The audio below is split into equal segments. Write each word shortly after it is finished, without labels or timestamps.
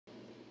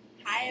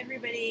Hi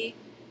everybody,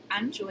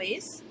 I'm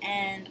Joyce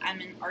and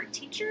I'm an art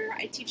teacher.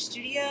 I teach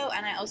studio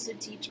and I also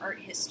teach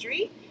art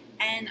history,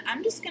 and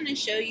I'm just going to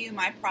show you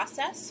my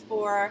process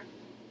for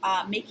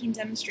making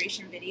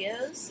demonstration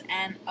videos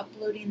and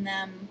uploading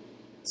them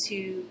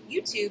to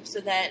YouTube so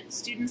that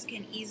students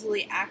can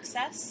easily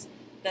access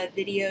the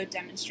video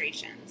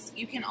demonstrations.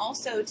 You can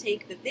also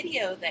take the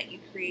video that you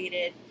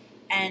created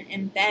and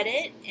embed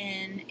it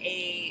in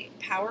a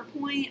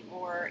PowerPoint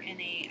or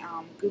in a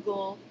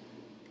Google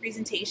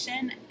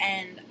presentation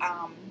and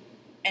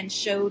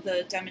show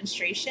the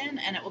demonstration,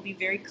 and it will be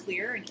very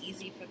clear and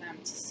easy for them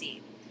to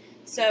see.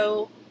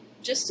 So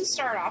just to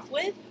start off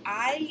with,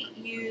 I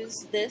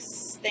use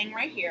this thing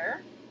right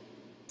here.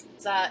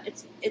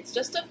 It's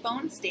just a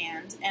phone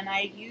stand, and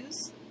I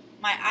use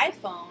my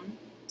iPhone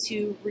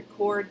to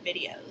record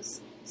videos.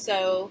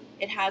 So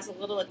it has a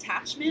little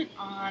attachment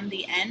on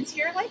the end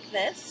here like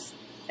this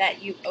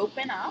that you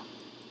open up,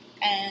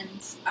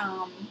 and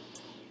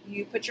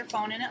you put your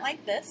phone in it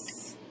like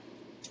this,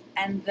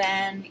 and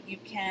then you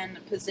can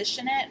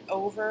position it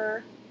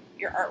over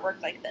your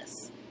artwork like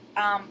this.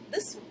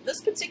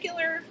 This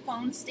particular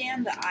phone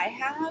stand that I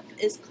have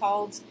is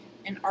called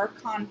an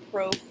Archon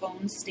Pro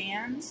phone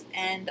stand,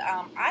 and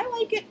I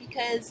like it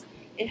because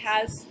it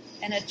has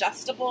an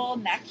adjustable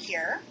neck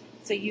here,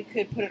 so you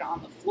could put it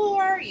on the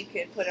floor, you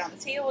could put it on the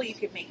table, you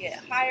could make it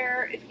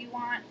higher if you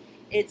want.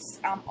 It's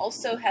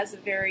also has a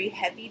very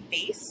heavy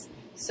base,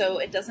 so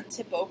it doesn't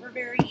tip over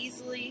very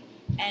easily,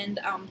 and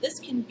this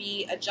can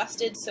be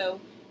adjusted,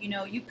 so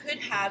you could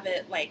have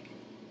it like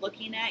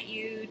looking at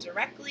you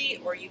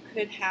directly, or you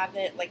could have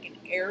it like an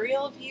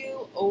aerial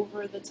view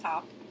over the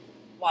top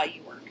while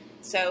you work.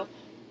 So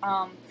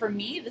for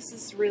me, this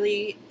is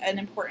really an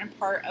important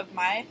part of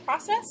my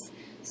process.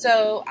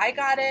 So I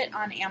got it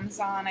on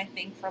Amazon, I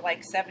think for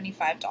like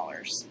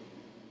 $75.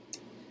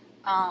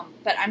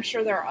 But I'm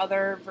sure there are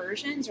other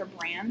versions or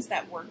brands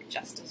that work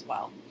just as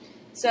well.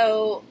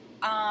 So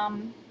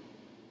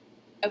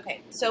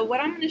okay, so what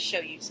I'm going to show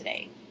you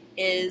today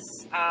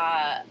is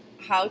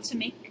how to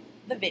make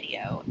the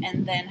video,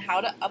 and then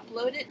how to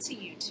upload it to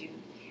YouTube,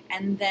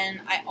 and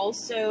then I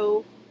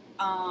also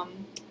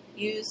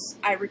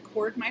I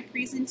record my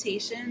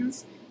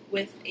presentations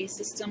with a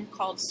system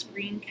called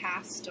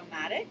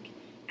Screencast-O-Matic,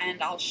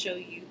 and I'll show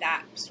you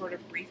that sort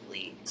of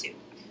briefly too.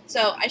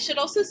 So I should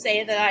also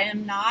say that I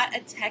am not a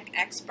tech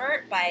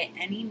expert by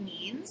any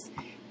means.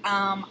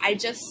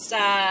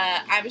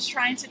 I was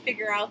trying to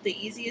figure out the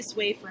easiest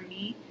way for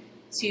me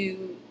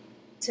to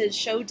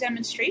show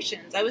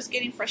demonstrations. I was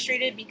getting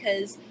frustrated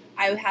because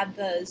I had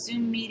the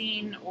Zoom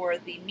meeting or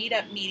the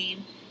Meetup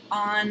meeting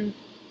on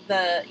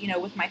the,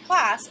 with my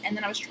class, and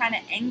then I was trying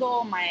to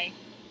angle my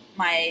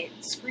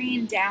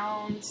screen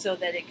down so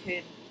that it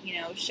could,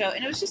 show,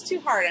 and it was just too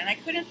hard, and I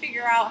couldn't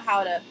figure out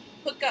how to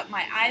hook up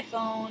my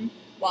iPhone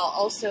while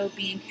also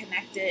being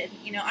connected.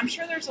 I'm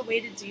sure there's a way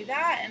to do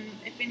that, and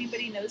if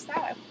anybody knows that,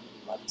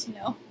 I'd love to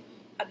know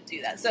how to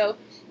do that. So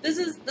this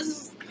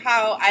is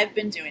how I've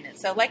been doing it.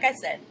 So like I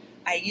said,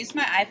 I use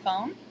my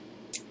iPhone,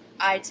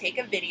 I take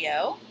a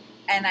video,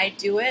 and I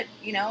do it,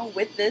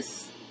 with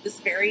this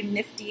very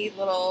nifty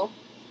little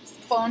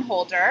phone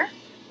holder.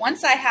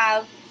 Once I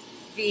have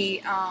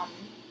the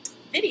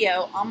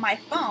video on my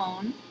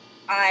phone,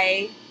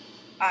 I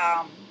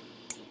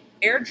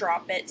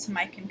airdrop it to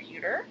my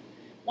computer.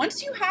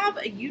 Once you have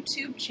a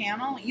YouTube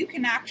channel, you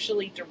can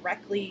actually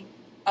directly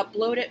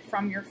upload it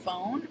from your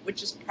phone,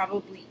 which is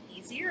probably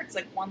easier. It's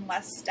like one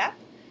less step.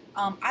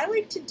 I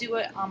like to do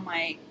it on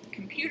my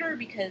computer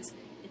because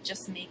it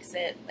just makes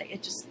it,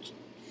 it just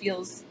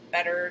feels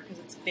better because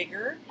it's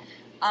bigger.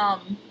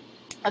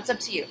 That's up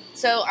to you.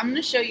 So I'm going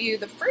to show you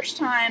the first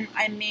time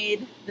I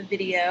made the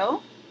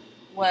video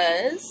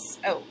was,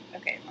 oh,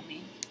 okay, let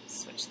me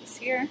switch this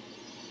here.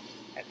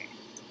 Okay.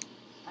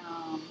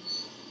 All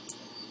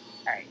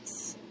right.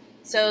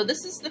 So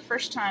this is the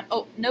first time.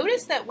 Oh,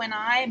 notice that when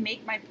I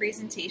make my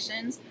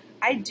presentations,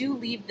 I do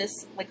leave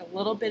this like a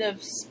little bit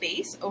of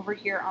space over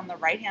here on the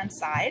right-hand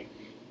side,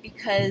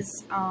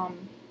 because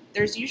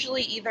there's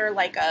usually either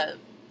like a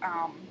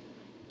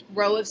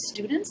row of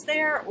students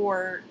there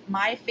or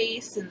my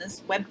face and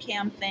this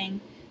webcam thing.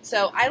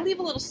 So I leave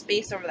a little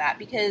space over that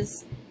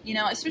because,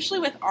 especially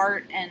with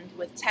art and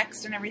with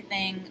text and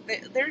everything,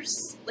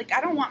 there's like, I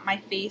don't want my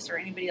face or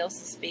anybody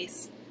else's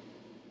face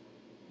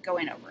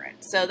going over it.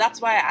 So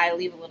that's why I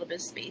leave a little bit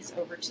of space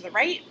over to the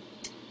right.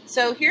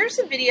 So here's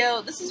a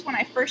video. This is when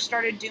I first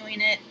started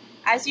doing it.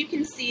 As you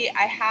can see,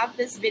 I have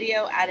this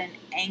video at an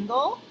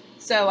angle.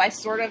 So I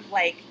sort of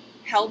like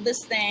held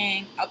this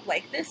thing up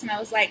like this, and I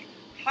was like,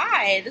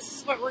 hi, this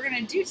is what we're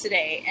going to do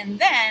today. And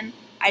then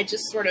I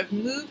just sort of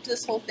moved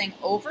this whole thing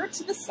over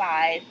to the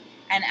side.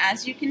 And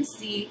as you can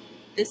see,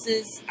 this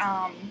is,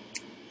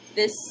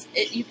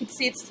 you can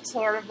see it's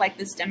sort of like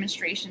this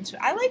demonstration too.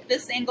 I like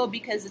this angle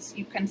because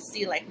you can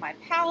see like my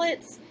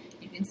palettes,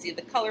 you can see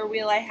the color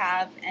wheel I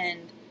have,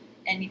 and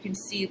you can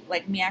see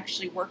like me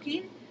actually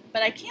working.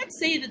 But I can't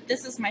say that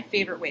this is my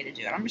favorite way to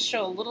do it. I'm going to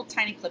show a little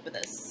tiny clip of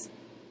this.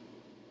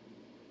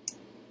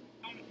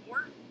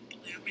 Or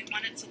blue, we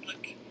want it to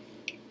look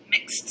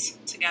mixed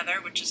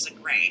together, which is a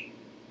gray.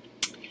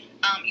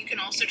 You can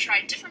also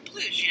try different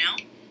blues, you know,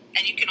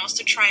 and you can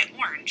also try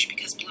orange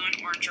because blue and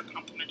orange are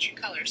complementary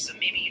colors. So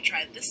maybe you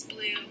try this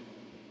blue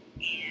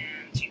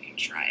and you can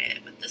try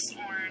it with this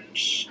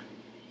orange.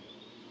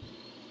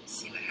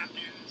 See what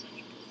happens when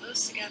you pull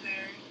those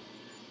together.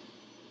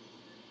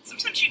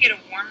 Sometimes you get a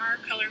warmer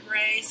color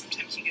gray,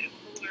 sometimes you get a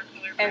cooler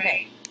color gray.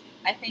 Okay,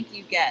 I think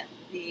you get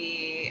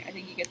the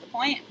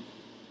point.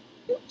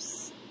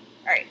 Oops.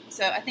 All right,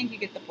 so I think you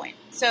get the point.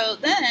 So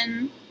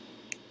then,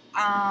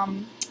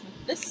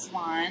 with this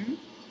one,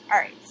 all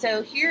right,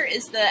 so here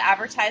is the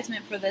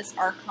advertisement for this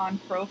Archon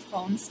Pro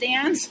phone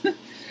stand.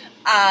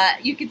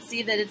 You can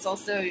see that it's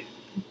also,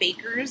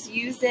 bakers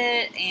use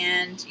it,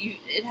 and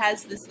it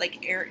has this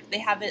like they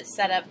have it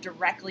set up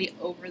directly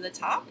over the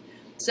top.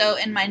 So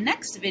in my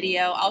next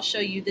video, I'll show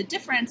you the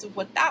difference of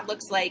what that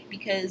looks like,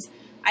 because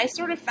I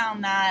sort of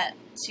found that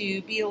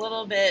to be a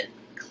little bit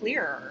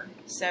clearer.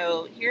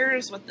 So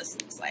here's what this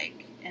looks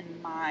like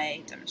in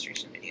my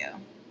demonstration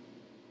video.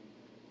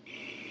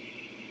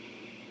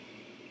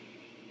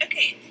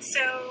 Okay,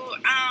 so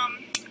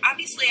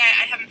obviously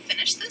I haven't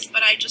finished this,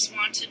 but I just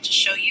wanted to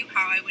show you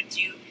how I would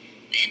do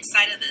the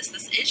inside of this.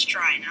 This is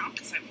dry now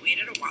because I've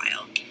waited a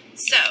while.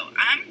 So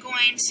I'm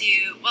going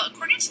to, well,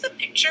 according to the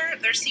picture,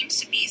 there seems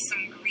to be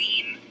some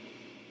green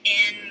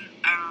in,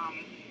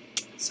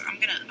 so I'm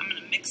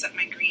gonna mix up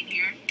my green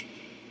here.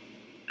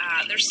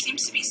 There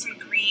seems to be some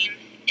green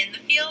in the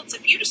fields.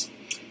 If you just,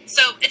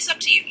 so it's up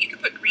to you. You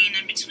could put green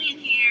in between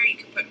here. You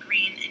could put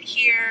green in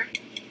here.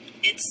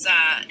 It's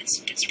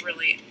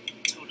really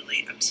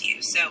totally up to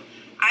you. So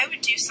I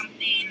would do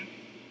something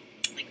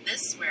like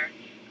this, where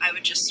I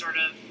would just sort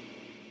of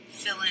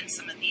fill in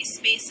some of these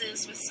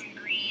spaces with some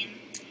green,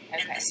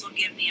 and this will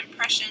give the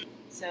impression.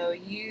 So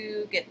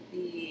you get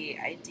the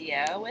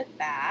idea with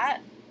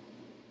that.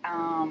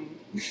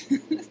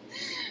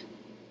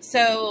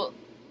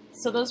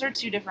 So those are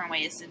two different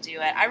ways to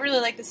do it. I really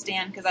like the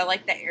stand because I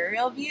like the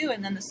aerial view,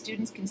 and then the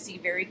students can see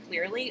very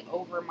clearly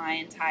over my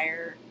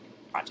entire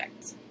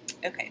project.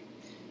 Okay,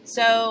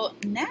 so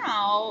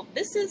now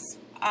this is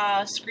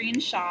a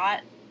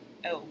screenshot.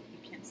 Oh,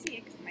 you can't see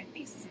it because my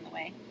face is in the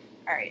way.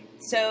 All right,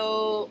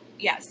 so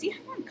yeah, see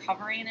how I'm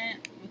covering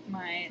it with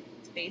my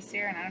face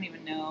here, and I don't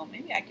even know,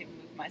 maybe I could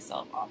move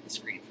myself off the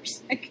screen for a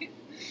second.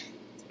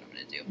 That's what I'm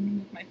gonna do. I'm gonna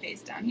move my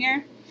face down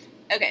here.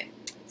 Okay,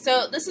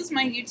 so this is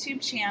my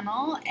YouTube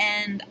channel,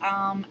 and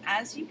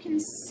as you can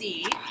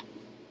see,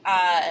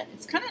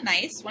 it's kind of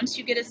nice. Once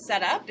you get it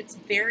set up, it's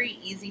very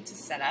easy to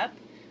set up.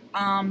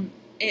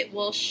 It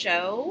will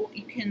show,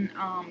 you can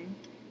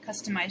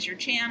customize your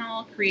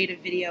channel, create a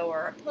video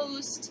or a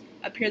post.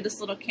 Up here, this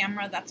little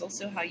camera, that's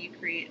also how you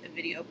create a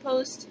video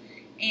post.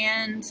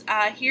 And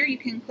here you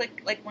can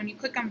click, like when you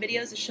click on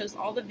videos, it shows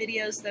all the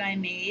videos that I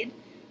made,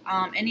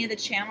 any of the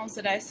channels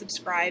that I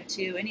subscribe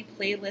to, any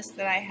playlists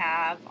that I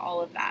have,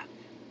 all of that.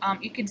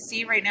 You can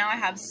see right now I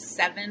have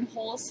 7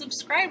 whole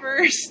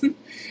subscribers.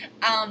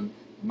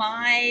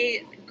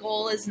 My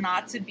goal is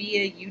not to be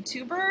a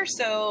YouTuber,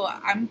 so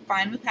I'm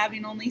fine with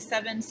having only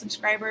 7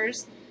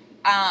 subscribers.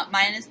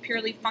 Mine is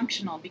purely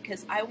functional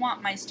because I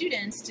want my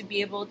students to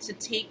be able to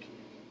take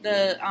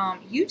the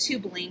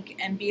YouTube link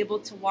and be able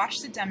to watch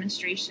the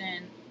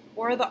demonstration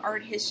or the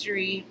art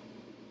history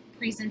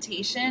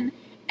presentation,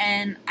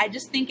 and I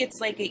just think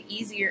it's like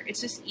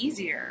it's just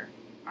easier.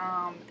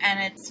 And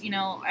it's, you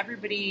know,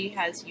 everybody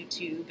has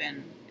YouTube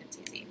and it's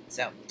easy.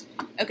 So,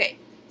 okay.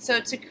 So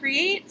to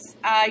create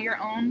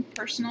your own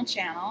personal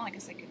channel, I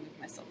guess I can move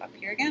myself up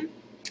here again.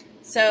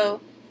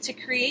 So to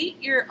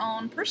create your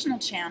own personal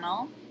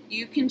channel,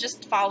 you can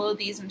just follow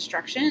these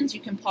instructions.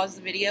 You can pause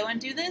the video and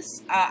do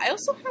this. I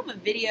also have a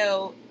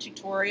video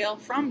tutorial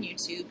from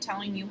YouTube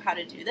telling you how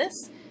to do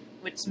this,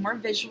 which is more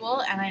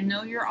visual, and I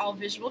know you're all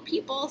visual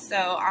people,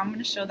 so I'm going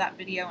to show that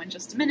video in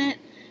just a minute.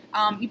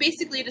 You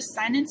basically just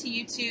sign into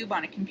YouTube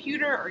on a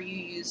computer, or you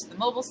use the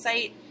mobile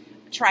site.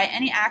 Try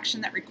any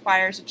action that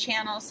requires a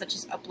channel, such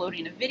as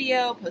uploading a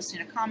video,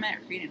 posting a comment,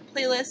 or creating a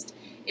playlist.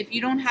 If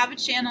you don't have a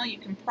channel, you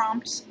can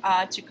prompt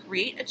to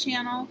create a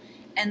channel,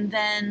 and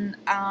then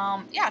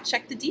yeah,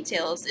 check the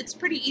details. It's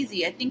pretty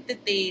easy. I think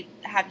that they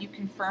have you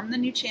confirm the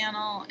new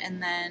channel,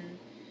 and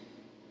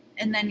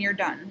then you're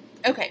done.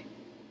 Okay,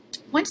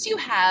 once you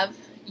have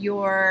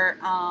your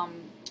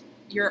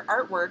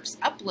artworks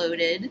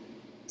uploaded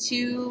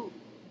to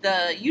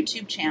the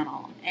YouTube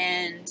channel,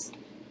 and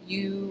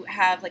you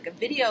have like a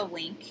video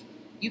link,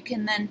 you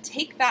can then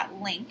take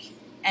that link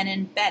and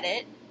embed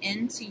it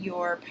into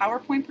your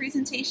PowerPoint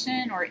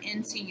presentation or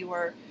into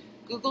your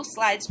Google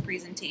Slides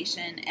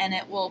presentation, and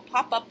it will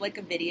pop up like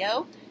a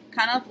video,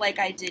 kind of like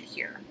I did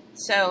here.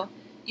 So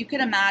you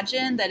could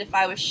imagine that if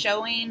I was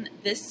showing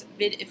this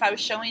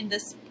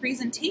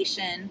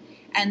presentation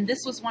and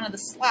this was one of the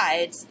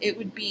slides, it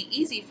would be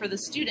easy for the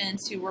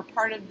students who were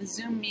part of the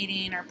Zoom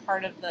meeting or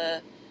part of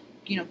the,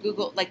 you know,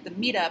 Google, like the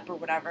meetup or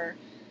whatever,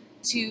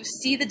 to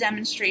see the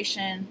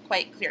demonstration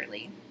quite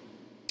clearly.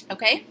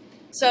 Okay,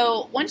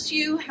 so once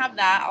you have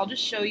that, I'll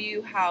just show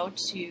you how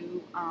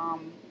to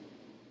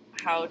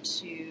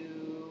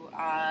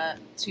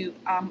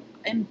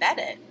embed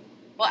it.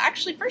 Well,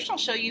 actually, first I'll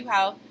show you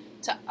how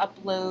to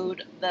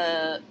upload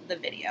the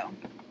video.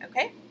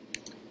 Okay,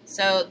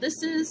 so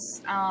this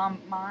is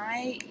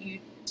my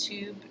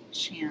YouTube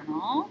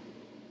channel.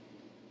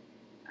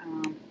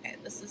 Okay,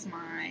 this is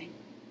my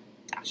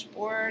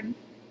dashboard.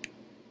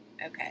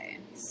 Okay,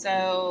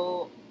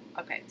 so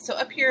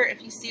up here,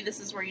 if you see, this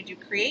is where you do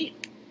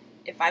create.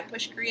 If I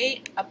push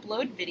create,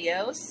 upload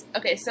videos.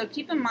 Okay, so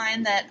keep in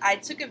mind that I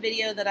took a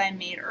video that I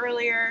made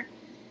earlier,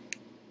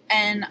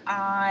 and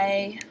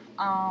a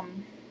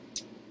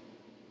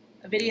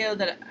video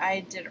that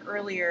I did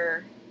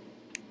earlier,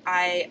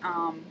 I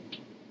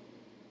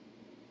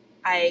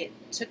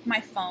took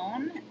my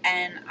phone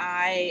and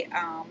I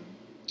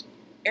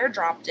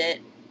airdropped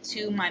it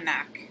to my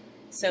Mac.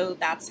 So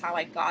that's how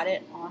I got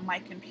it on my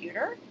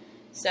computer.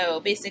 So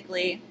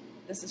basically,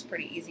 this is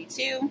pretty easy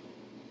too.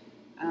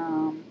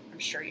 I'm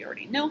sure you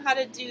already know how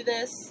to do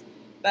this,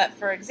 but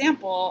for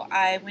example,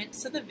 I went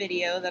to the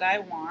video that I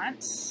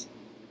want.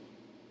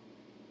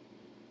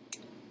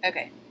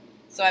 Okay,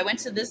 so I went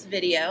to this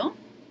video.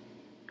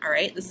 All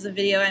right, this is a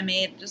video I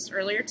made just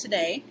earlier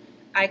today.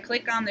 I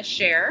click on the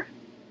share,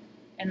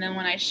 and then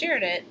when I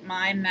shared it,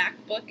 my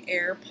MacBook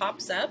Air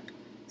pops up,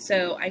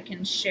 so I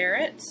can share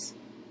it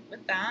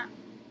with that.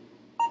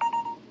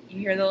 You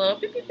hear the little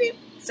beep, beep, beep.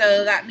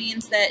 So that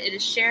means that it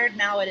is shared.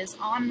 Now it is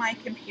on my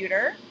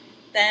computer.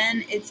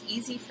 Then it's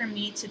easy for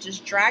me to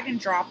just drag and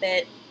drop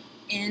it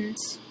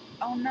into,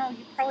 oh no,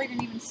 you probably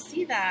didn't even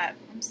see that.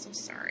 I'm so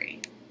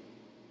sorry.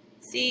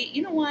 See,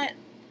 you know what?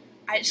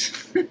 I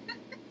should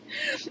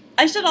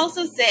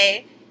also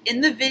say,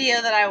 in the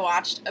video that I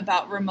watched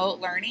about remote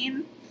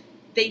learning,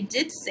 they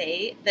did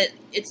say that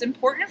it's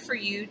important for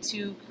you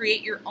to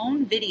create your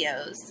own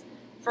videos.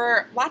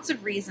 For lots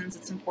of reasons,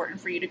 it's important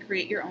for you to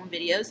create your own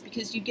videos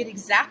because you get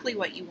exactly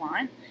what you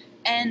want,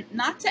 and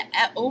not to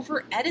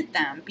over edit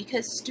them,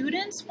 because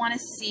students want to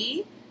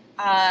see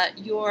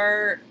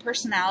your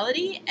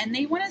personality, and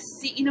they want to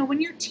see, you know, when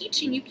you're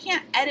teaching, you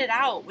can't edit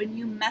out when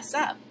you mess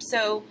up.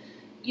 So,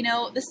 you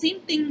know, the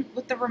same thing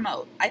with the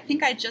remote. I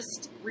think I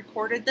just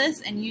recorded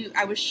this and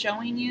I was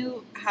showing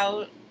you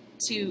how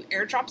to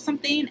airdrop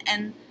something,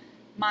 and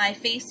my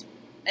face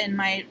and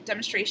my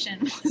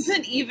demonstration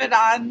wasn't even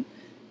on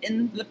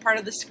in the part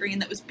of the screen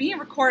that was being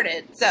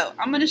recorded. So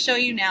I'm going to show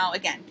you now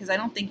again, because I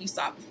don't think you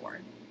saw it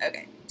before.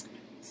 Okay,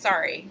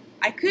 sorry.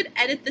 I could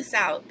edit this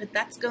out, but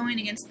that's going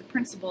against the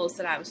principles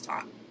that I was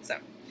taught. So,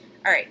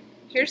 all right,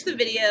 here's the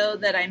video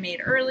that I made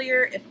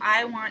earlier. If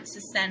I want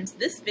to send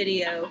this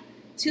video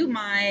to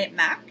my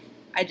Mac,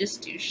 I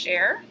just do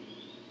share,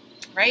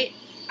 right?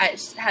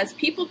 It has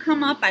people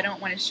come up. I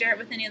don't want to share it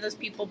with any of those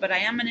people, but I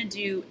am going to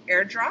do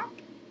airdrop.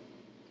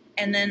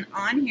 And then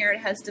on here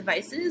it has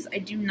devices. I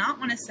do not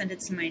want to send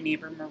it to my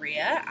neighbor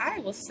Maria. I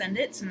will send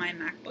it to my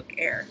MacBook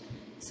Air.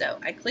 So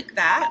I click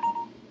that,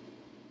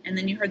 and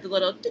then you heard the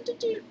little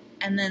doot-doot-doot,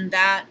 and then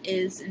that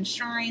is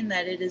ensuring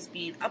that it is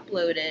being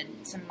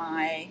uploaded to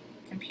my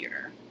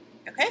computer.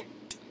 Okay?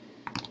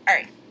 All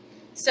right.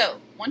 So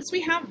once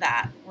we have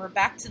that, we're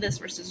back to this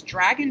where it says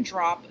drag and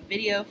drop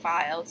video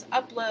file to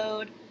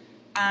upload.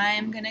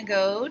 I'm going to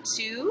go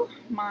to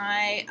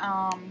my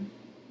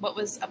what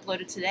was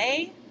uploaded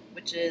today,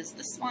 which is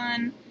this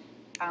one,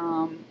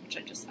 which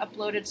I just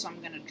uploaded, so I'm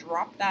going to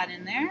drop that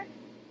in there.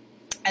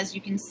 As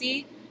you can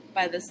see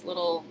by this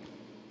little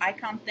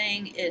icon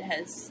thing,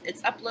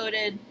 it's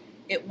uploaded.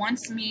 It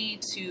wants me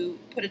to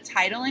put a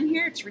title in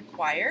here. It's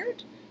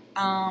required.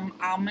 I'm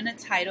going to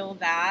title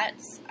that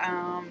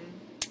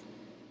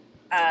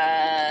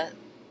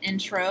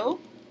intro.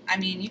 I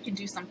mean, you can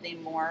do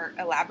something more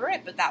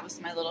elaborate, but that was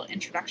my little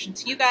introduction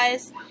to you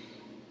guys.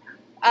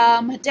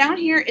 Down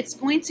here, it's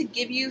going to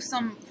give you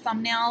some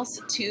thumbnails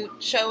to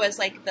show as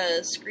like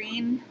the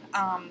screen,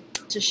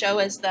 to show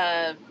as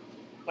the,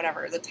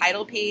 whatever, the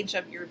title page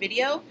of your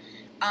video.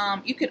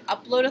 You could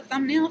upload a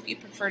thumbnail if you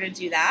prefer to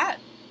do that.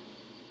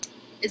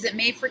 Is it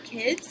made for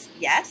kids?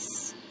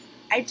 Yes.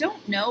 I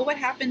don't know what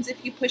happens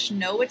if you push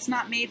no, it's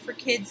not made for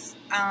kids.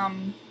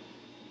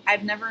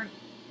 I've never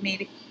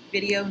made a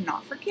video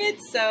not for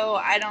kids, so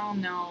I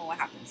don't know what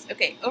happens.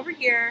 Okay, over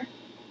here,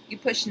 you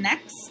push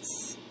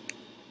next.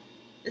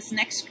 This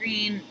next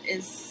screen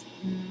is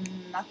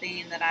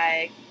nothing that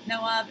I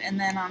know of. And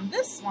then on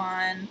this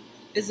one,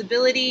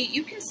 visibility,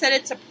 you can set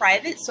it to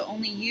private, so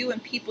only you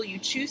and people you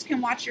choose can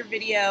watch your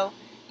video.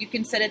 You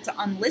can set it to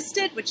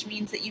unlisted, which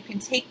means that you can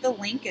take the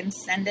link and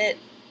send it.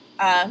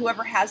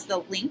 Whoever has the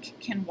link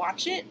can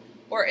watch it.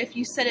 Or if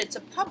you set it to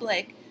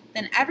public,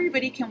 then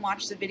everybody can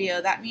watch the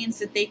video. That means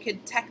that they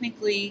could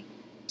technically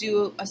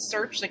do a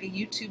search, like a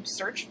YouTube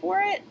search for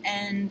it,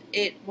 and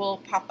it will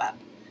pop up.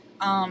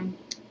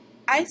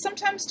 I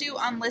sometimes do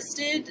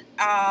unlisted.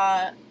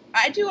 I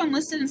do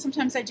unlisted, and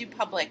sometimes I do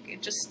public.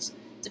 It just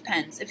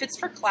depends. If it's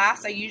for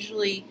class, I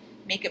usually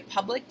make it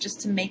public just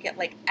to make it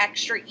like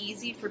extra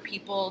easy for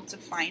people to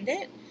find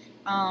it.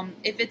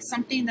 If it's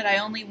something that I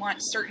only want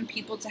certain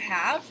people to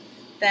have,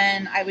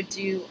 then I would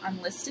do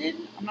unlisted.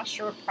 I'm not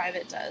sure what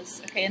private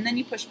does. Okay, and then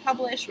you push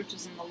publish, which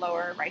is in the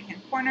lower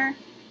right-hand corner.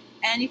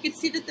 And you can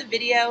see that the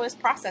video is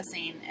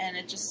processing, and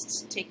it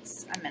just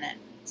takes a minute.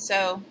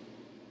 So,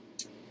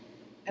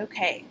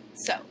 okay,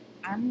 so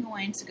I'm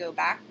going to go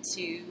back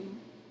to,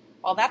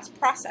 while that's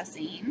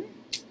processing,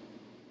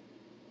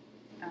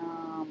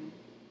 I'm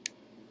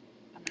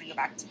going to go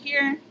back to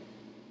here.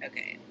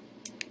 Okay,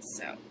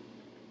 so,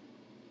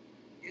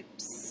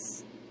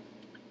 oops,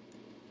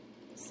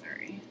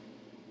 sorry.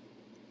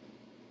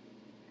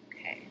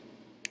 Okay,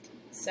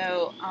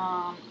 so,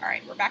 all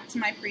right, we're back to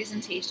my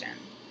presentation.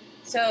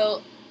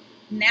 So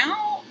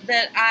now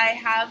that I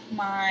have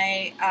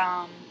my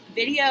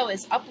video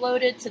is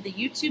uploaded to the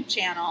YouTube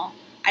channel,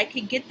 I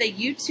could get the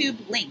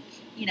YouTube link.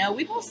 You know,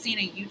 we've all seen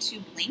a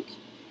YouTube link,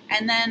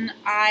 and then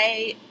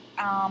I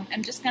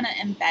am just going to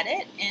embed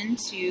it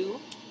into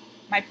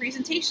my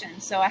presentation.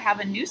 So I have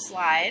a new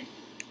slide.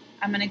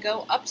 I'm going to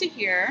go up to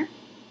here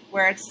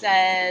where it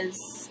says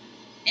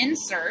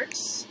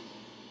Insert.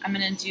 I'm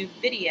going to do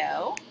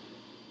Video,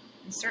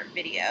 Insert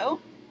Video.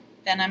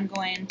 Then I'm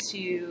going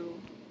to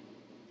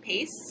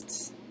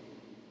paste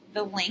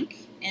the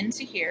link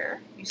into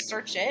here. You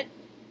search it,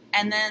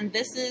 and then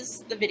this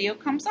is the video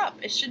comes up.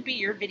 It should be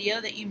your video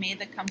that you made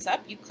that comes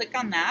up. You click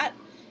on that,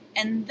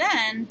 and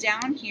then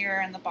down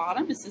here in the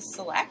bottom is this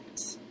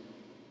select.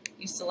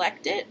 You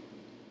select it,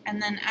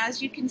 and then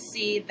as you can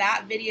see,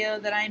 that video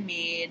that I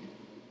made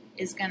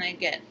is gonna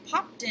get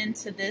popped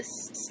into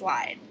this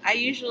slide. I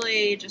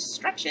usually just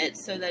stretch it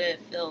so that it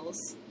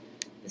fills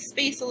the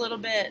space a little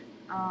bit,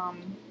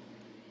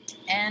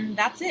 and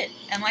that's it.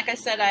 And like I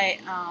said, I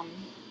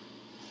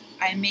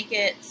make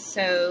it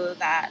so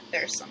that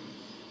there's some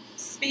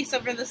space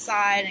over the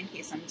side in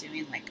case I'm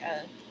doing like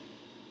a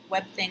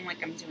web thing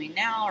like I'm doing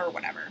now or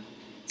whatever.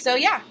 So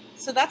yeah,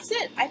 so that's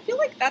it. I feel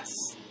like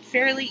that's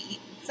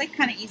it's like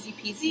kind of easy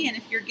peasy, and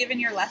if you're given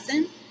your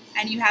lesson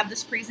and you have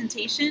this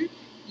presentation,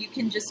 you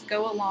can just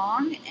go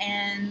along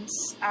and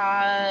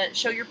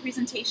show your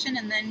presentation,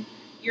 and then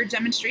your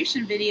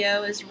demonstration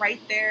video is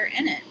right there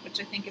in it, which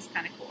I think is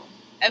kind of cool.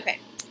 Okay,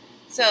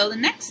 so the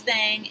next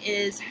thing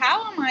is,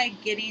 how am I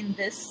getting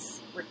this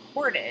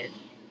recorded,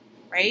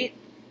 right?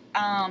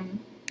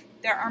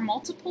 There are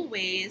multiple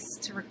ways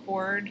to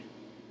record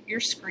your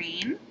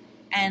screen,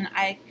 and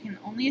I can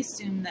only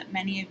assume that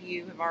many of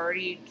you have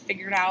already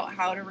figured out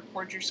how to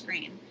record your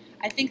screen.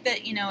 I think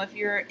that, you know, if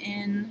you're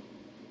in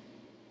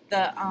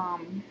the,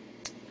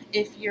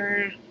 if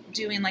you're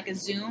doing like a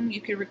Zoom,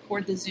 you could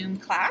record the Zoom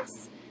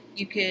class.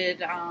 You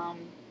could,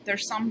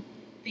 there's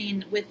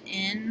something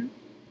within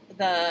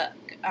the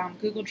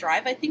Google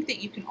Drive, I think, that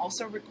you can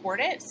also record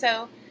it.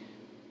 So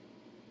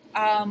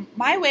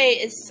my way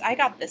is, I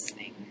got this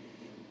thing.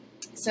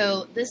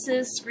 So this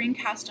is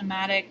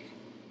Screencast-O-Matic.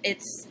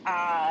 It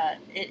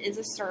is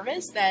a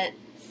service that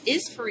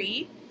is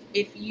free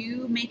if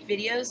you make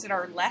videos that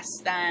are less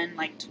than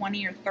like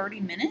 20 or 30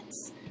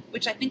 minutes,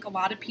 which I think a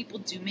lot of people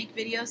do make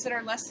videos that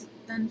are less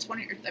than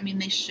 20, or, I mean,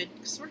 they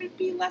should sort of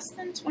be less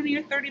than 20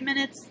 or 30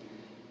 minutes.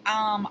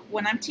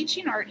 When I'm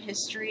teaching art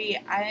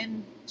history,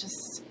 I'm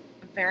just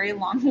very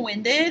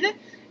long-winded,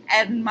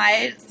 and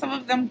some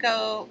of them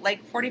go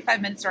like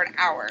 45 minutes or an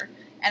hour,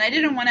 and I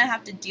didn't want to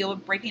have to deal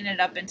with breaking it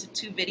up into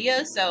 2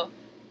 videos, so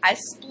I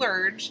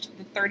splurged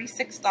the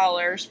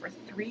 $36 for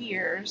 3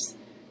 years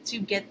to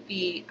get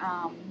the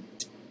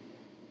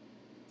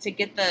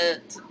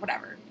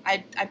whatever.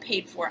 I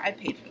paid for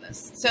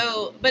this.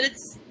 So, but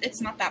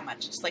it's not that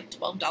much. It's like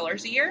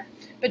 $12 a year,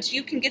 but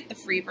you can get the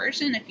free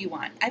version if you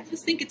want. I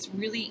just think it's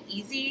really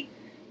easy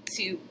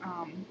to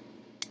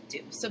do.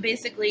 So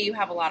basically, you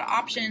have a lot of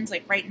options.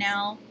 Like right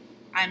now,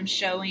 I'm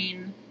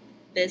showing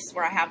this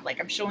where I have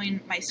I'm showing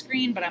my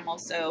screen, but I'm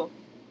also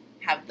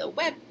have the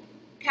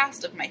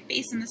webcast of my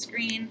face in the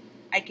screen.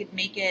 I could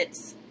make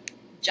it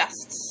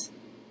just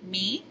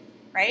me,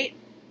 right?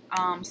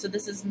 So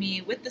this is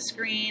me with the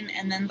screen,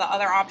 and then the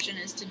other option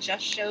is to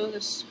just show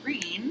the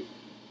screen,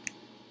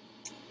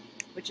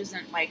 which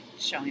isn't like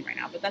showing right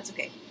now, but that's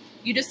okay.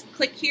 You just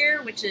click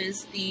here, which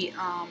is the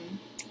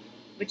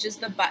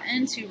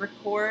button to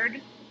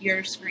record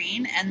your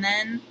screen, and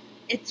then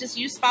you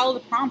just follow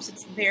the prompts.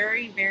 It's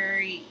very,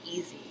 very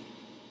easy.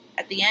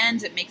 At the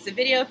end, it makes a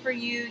video for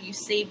you. You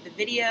save the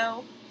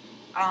video,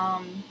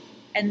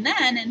 and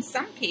then in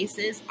some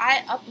cases,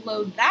 I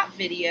upload that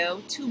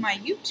video to my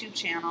YouTube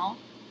channel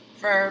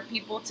for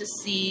people to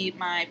see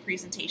my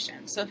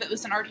presentation. So if it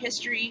was an art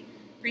history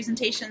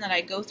presentation that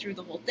I go through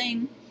the whole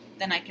thing,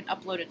 then I can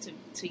upload it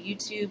to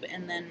YouTube,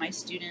 and then my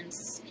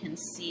students can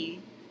see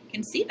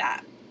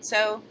that.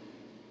 So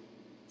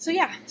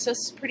yeah, so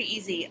it's pretty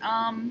easy.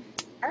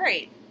 All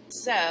right,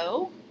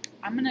 so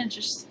I'm gonna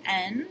just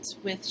end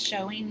with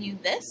showing you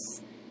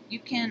this. You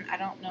can, I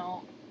don't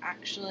know,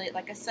 actually,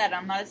 like I said,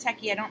 I'm not a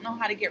techie. I don't know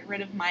how to get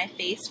rid of my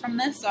face from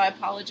this, so I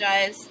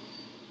apologize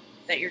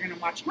that you're going to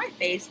watch my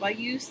face while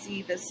you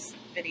see this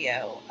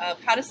video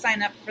of how to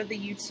sign up for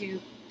YouTube,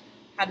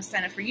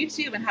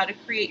 and how to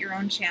create your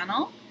own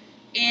channel.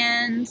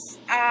 And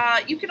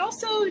you could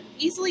also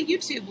easily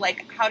YouTube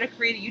like how to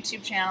create a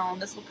YouTube channel,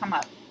 and this will come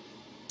up.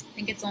 I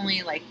think it's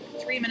only like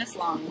 3 minutes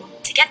long.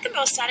 To get the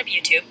most out of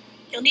YouTube,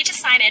 you'll need to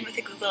sign in with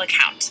a Google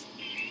account.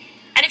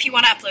 if you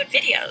want to upload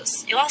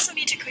videos, you'll also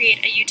need to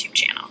create a YouTube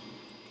channel.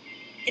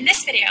 In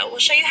this video, we'll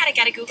show you how to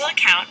get a Google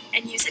account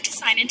and use it to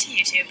sign into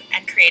YouTube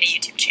and create a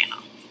YouTube channel.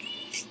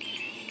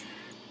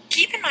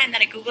 Keep in mind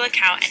that a Google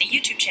account and a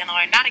YouTube channel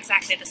are not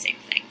exactly the same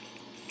thing.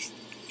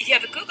 If you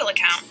have a Google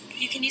account,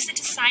 you can use it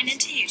to sign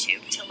into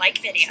YouTube to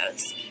like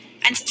videos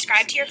and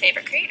subscribe to your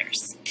favorite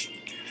creators.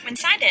 When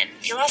signed in,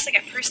 you'll also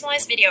get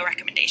personalized video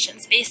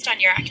recommendations based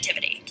on your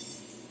activity.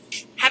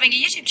 Having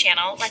a YouTube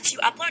channel lets you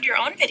upload your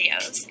own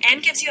videos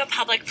and gives you a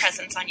public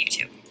presence on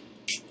YouTube.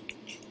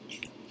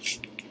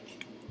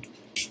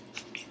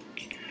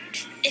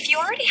 If you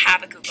already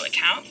have a Google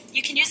account,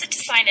 you can use it to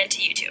sign into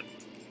YouTube.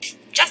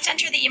 Just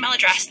enter the email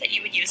address that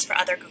you would use for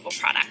other Google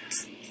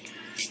products.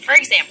 For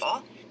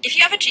example, if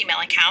you have a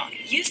Gmail account,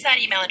 use that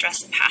email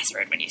address and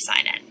password when you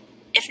sign in.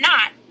 If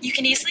not, you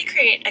can easily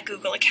create a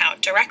Google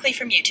account directly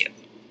from YouTube.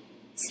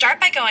 Start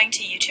by going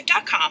to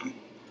youtube.com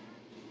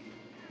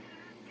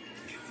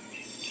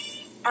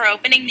or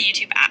opening the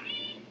YouTube app.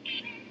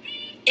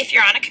 If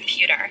you're on a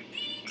computer,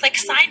 click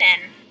Sign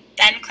In,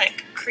 then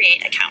click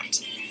Create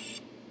Account.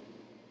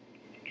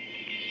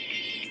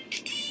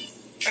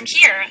 From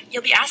here,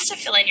 you'll be asked to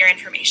fill in your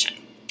information.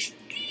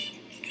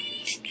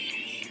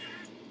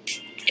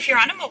 If you're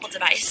on a mobile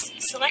device,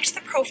 select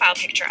the profile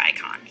picture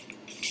icon,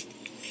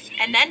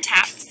 and then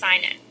tap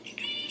Sign In.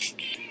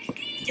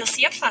 You'll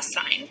see a plus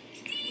sign,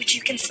 which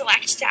you can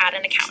select to add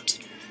an account.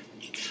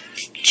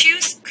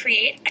 Choose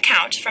Create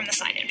Account from the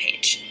sign-in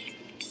page.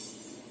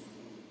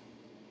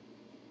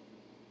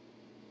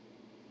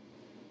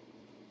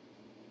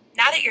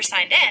 Now that you're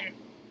signed in,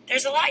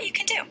 there's a lot you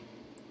can do.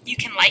 You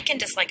can like and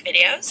dislike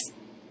videos,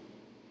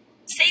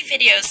 save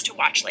videos to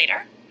watch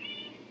later,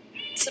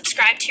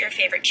 subscribe to your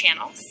favorite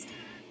channels,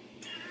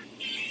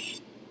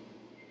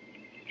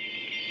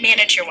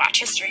 manage your watch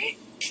history,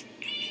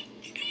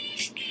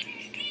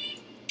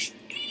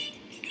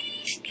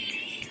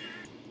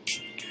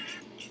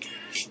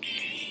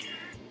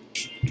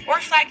 or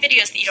flag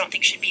videos that you don't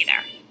think should be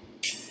there,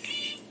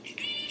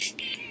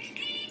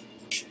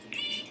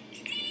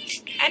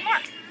 and more.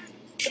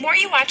 The more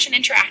you watch and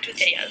interact with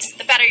videos,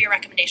 the better your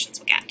recommendations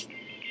will get.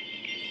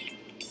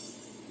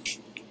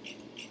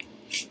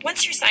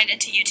 Once you're signed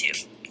into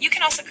YouTube, you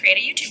can also create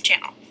a YouTube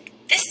channel.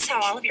 This is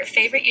how all of your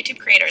favorite YouTube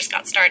creators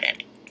got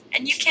started,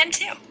 and you can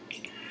too.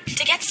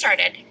 To get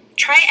started,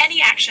 try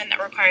any action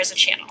that requires a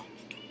channel,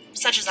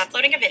 such as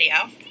uploading a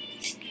video,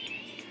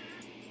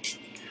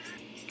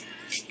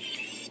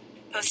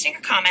 posting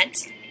a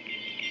comment,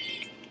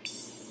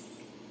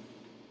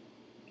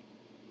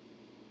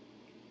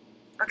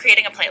 or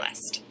creating a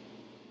playlist.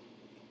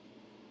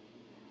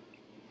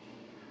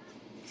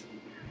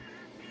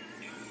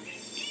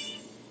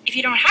 If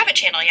you don't have a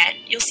channel yet,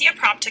 you'll see a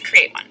prompt to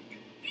create one.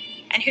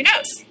 And who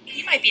knows,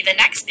 you might be the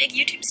next big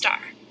YouTube star.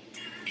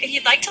 If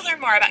you'd like to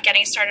learn more about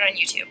getting started on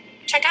YouTube,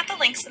 check out the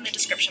links in the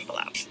description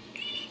below.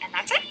 And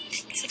that's it.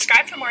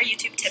 Subscribe for more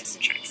YouTube tips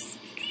and tricks.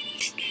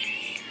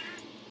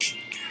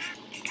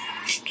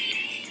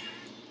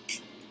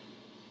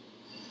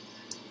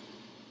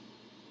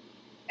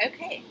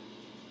 Okay,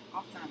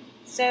 awesome.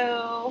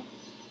 So,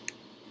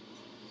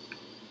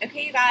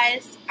 okay, you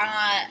guys,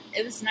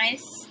 it was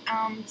nice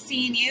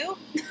seeing you.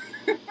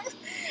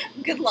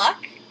 Good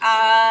luck.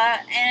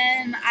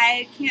 And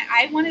I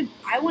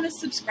want to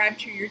subscribe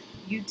to your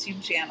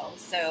YouTube channel.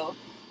 So,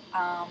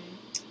 I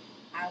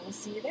will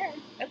see you there.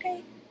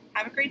 Okay.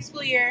 Have a great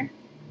school year.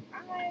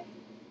 Bye.